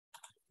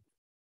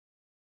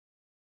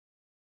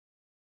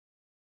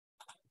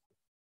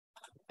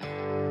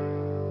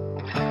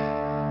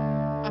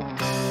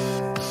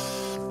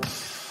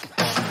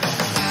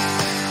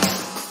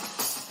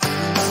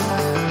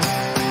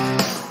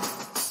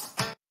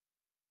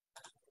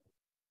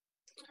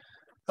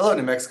Hello,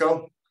 New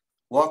Mexico.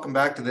 Welcome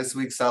back to this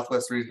week's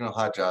Southwest Regional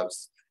Hot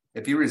Jobs.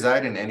 If you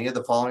reside in any of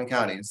the following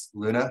counties,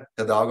 Luna,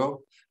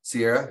 Hidalgo,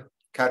 Sierra,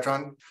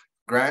 Catron,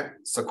 Grant,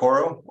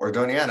 Socorro, or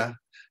Doniana,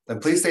 then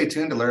please stay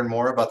tuned to learn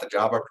more about the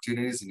job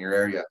opportunities in your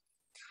area.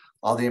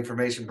 All the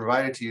information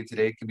provided to you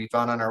today can be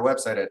found on our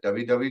website at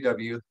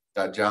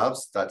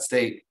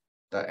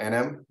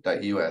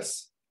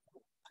www.jobs.state.nm.us.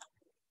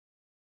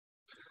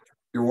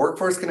 Your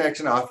Workforce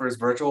Connection offers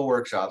virtual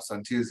workshops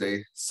on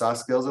Tuesday,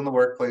 soft skills in the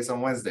workplace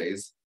on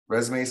Wednesdays,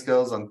 resume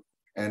skills on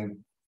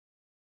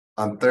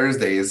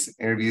Thursdays,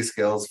 interview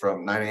skills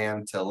from 9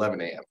 a.m. to 11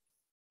 a.m.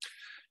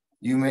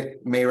 You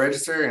may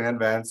register in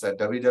advance at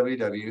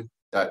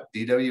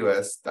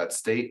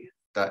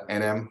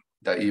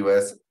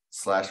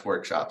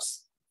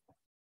www.dws.state.nm.us/workshops.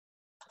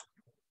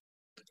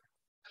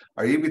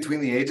 Are you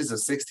between the ages of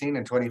 16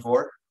 and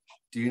 24?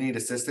 Do you need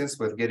assistance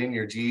with getting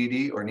your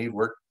GED or need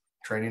work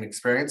training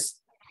experience?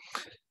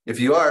 If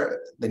you are,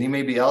 then you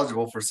may be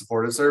eligible for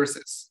supportive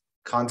services.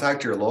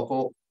 Contact your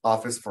local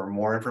office for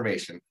more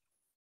information.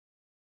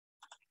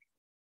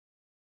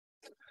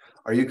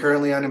 Are you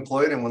currently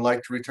unemployed and would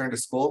like to return to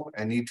school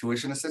and need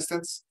tuition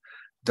assistance?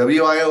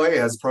 WIOA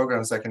has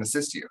programs that can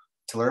assist you.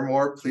 To learn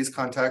more, please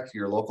contact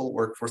your local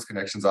Workforce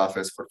Connections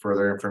office for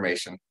further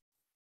information.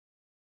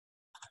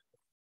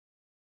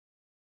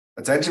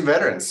 Attention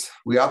veterans,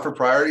 we offer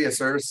priority of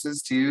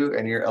services to you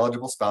and your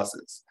eligible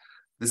spouses.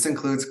 This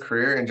includes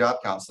career and job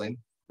counseling,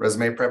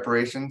 resume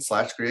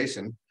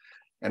preparation/creation,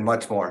 and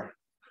much more.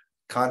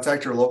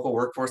 Contact your local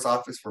workforce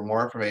office for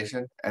more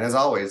information. And as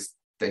always,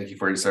 thank you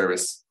for your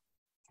service.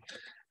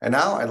 And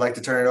now I'd like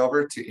to turn it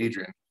over to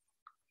Adrian.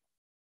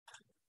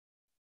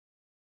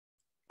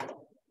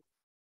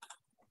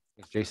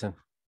 Thanks, Jason.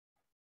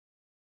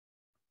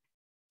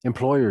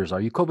 Employers, are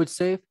you COVID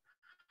safe?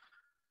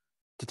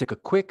 To take a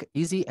quick,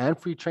 easy, and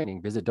free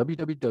training, visit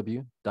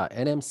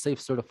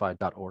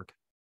www.nmsafecertified.org.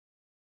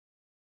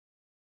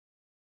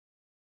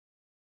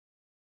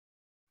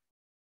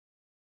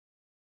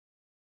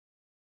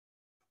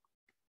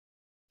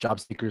 Job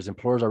seekers,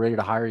 employers are ready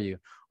to hire you.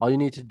 All you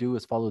need to do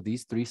is follow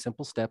these 3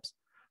 simple steps.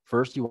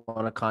 First, you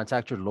want to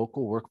contact your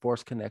local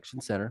Workforce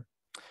Connection Center.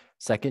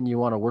 Second, you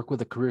want to work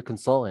with a career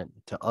consultant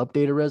to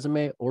update a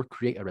resume or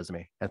create a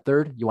resume. And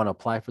third, you want to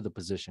apply for the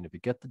position. If you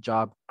get the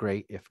job,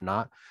 great. If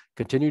not,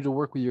 continue to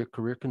work with your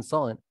career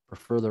consultant for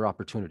further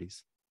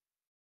opportunities.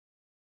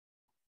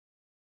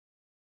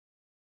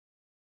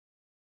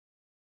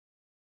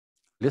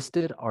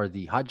 Listed are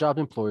the hot job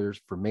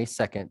employers for May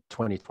 2nd,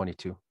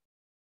 2022.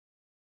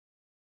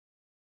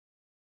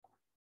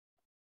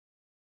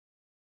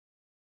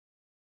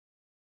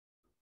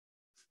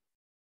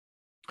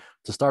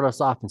 To start us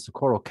off in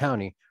Socorro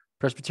County,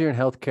 Presbyterian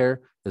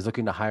Healthcare is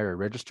looking to hire a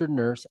registered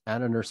nurse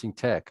and a nursing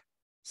tech.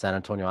 San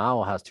Antonio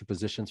Owl has 2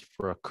 positions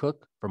for a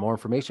cook. For more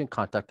information,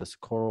 contact the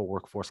Socorro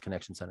Workforce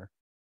Connection Center.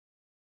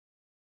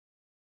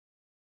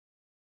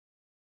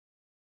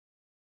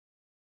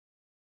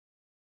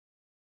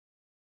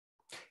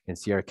 In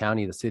Sierra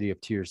County, the city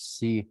of Tier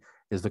C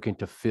is looking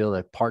to fill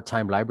a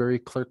part-time library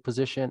clerk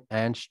position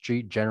and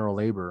street general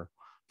laborer.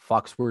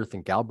 Foxworth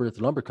and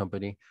Galbraith Lumber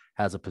Company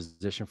has a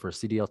position for a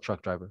CDL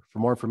truck driver. For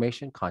more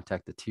information,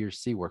 contact the Tier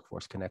C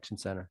Workforce Connection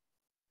Center.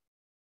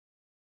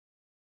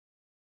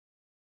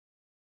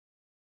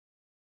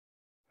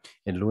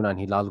 In Luna and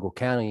Hidalgo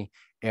County,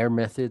 Air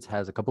Methods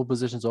has a couple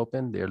positions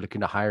open. They're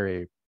looking to hire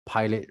a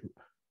pilot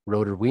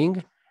rotor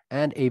wing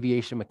and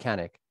aviation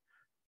mechanic.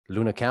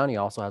 Luna County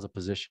also has a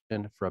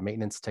position for a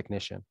maintenance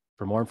technician.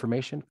 For more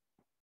information,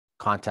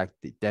 contact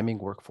the Deming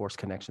Workforce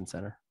Connection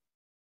Center.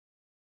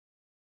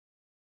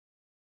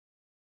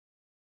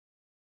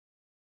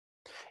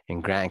 In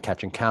Grant and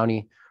Catron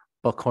County,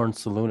 Buckhorn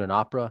Saloon and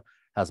Opera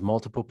has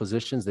multiple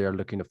positions. They are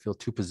looking to fill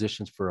 2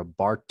 positions for a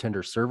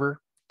bartender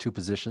server, 2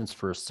 positions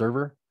for a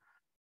server,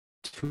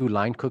 2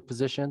 line cook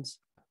positions,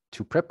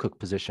 2 prep cook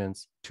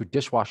positions, 2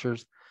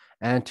 dishwashers,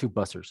 and 2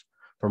 bussers.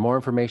 For more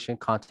information,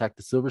 contact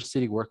the Silver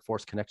City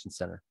Workforce Connection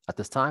Center. At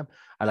this time,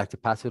 I'd like to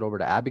pass it over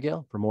to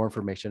Abigail for more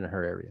information in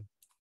her area.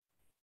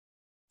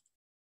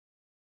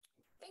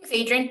 Thanks,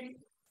 Adrian.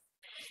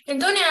 In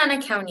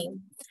Doniana County,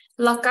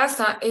 La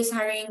Casa is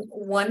hiring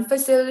 1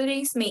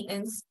 facilities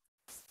maintenance,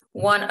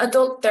 1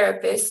 adult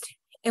therapist,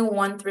 and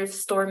 1 thrift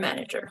store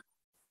manager.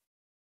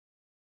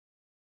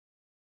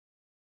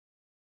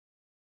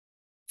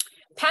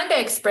 Panda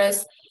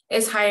Express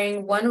is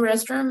hiring 1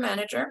 restaurant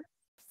manager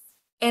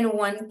and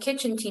 1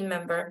 kitchen team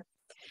member,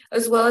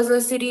 as well as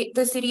the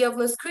city of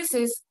Las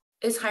Cruces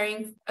is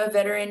hiring a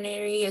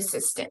veterinary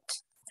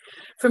assistant.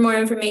 For more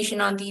information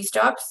on these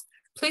jobs,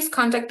 please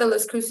contact the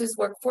Las Cruces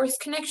Workforce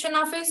Connection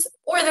Office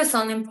or the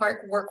Sunland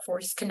Park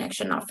Workforce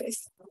Connection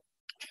Office.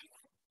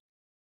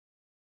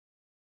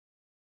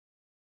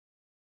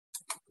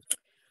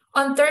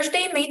 On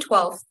Thursday, May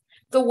 12th,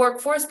 the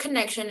Workforce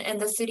Connection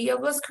and the City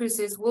of Las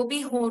Cruces will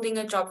be holding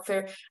a job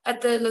fair at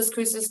the Las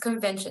Cruces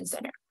Convention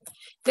Center.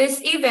 This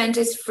event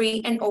is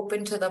free and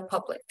open to the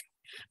public.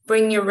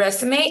 Bring your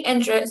resume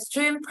and dress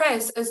to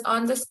impress, as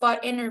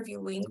on-the-spot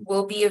interviewing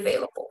will be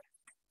available.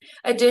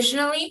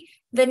 Additionally,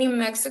 the New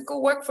Mexico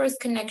Workforce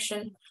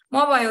Connection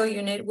mobile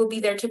unit will be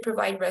there to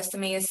provide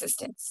resume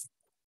assistance.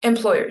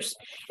 Employers,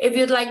 if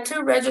you'd like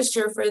to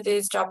register for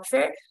this job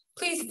fair,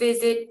 please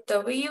visit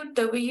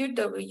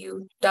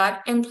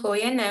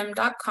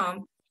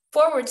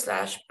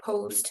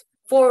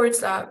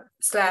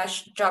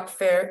www.employernm.com/post/job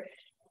fair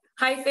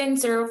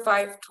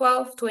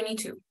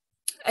 -05/12/22.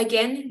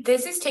 Again,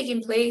 this is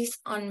taking place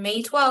on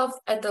May 12th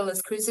at the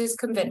Las Cruces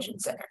Convention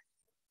Center.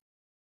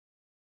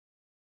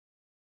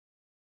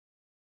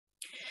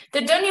 The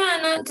Doña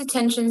Ana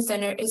Detention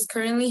Center is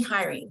currently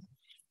hiring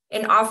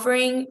and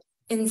offering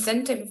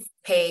incentive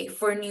pay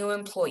for new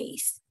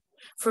employees.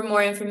 For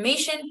more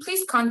information,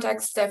 please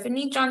contact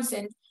Stephanie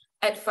Johnson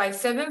at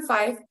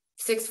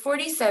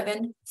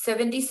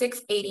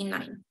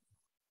 575-647-7689.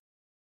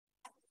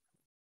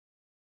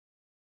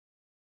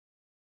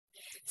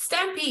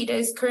 Stampede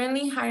is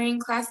currently hiring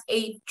Class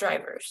 8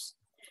 drivers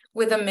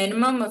with a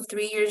minimum of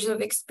 3 years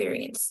of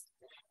experience.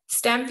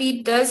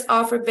 Stampede does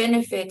offer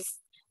benefits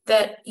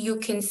that you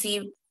can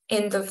see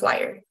in the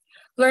flyer.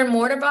 Learn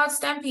more about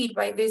Stampede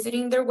by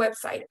visiting their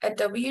website at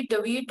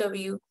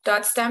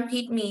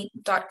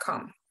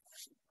www.stampedemeet.com.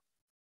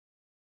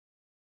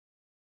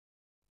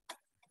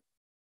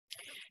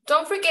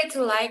 Don't forget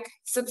to like,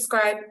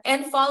 subscribe,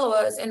 and follow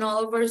us in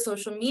all of our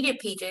social media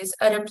pages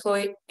at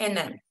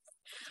EmployNM.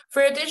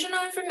 For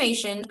additional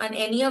information on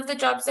any of the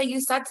jobs that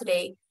you saw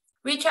today,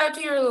 reach out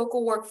to your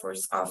local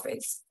workforce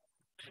office.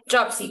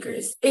 Job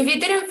seekers, if you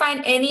didn't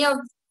find any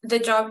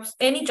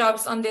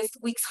jobs on this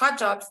week's Hot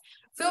Jobs,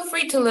 feel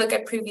free to look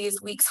at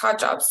previous week's Hot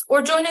Jobs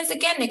or join us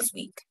again next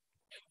week.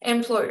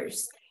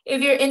 Employers,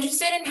 if you're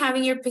interested in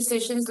having your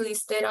positions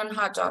listed on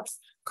Hot Jobs,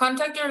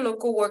 contact your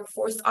local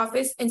workforce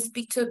office and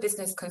speak to a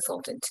business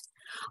consultant.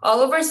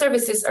 All of our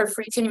services are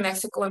free to New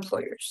Mexico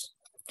employers.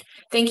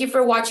 Thank you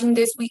for watching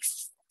this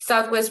week's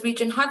Southwest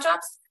Region Hot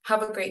Jobs.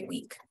 Have a great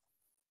week.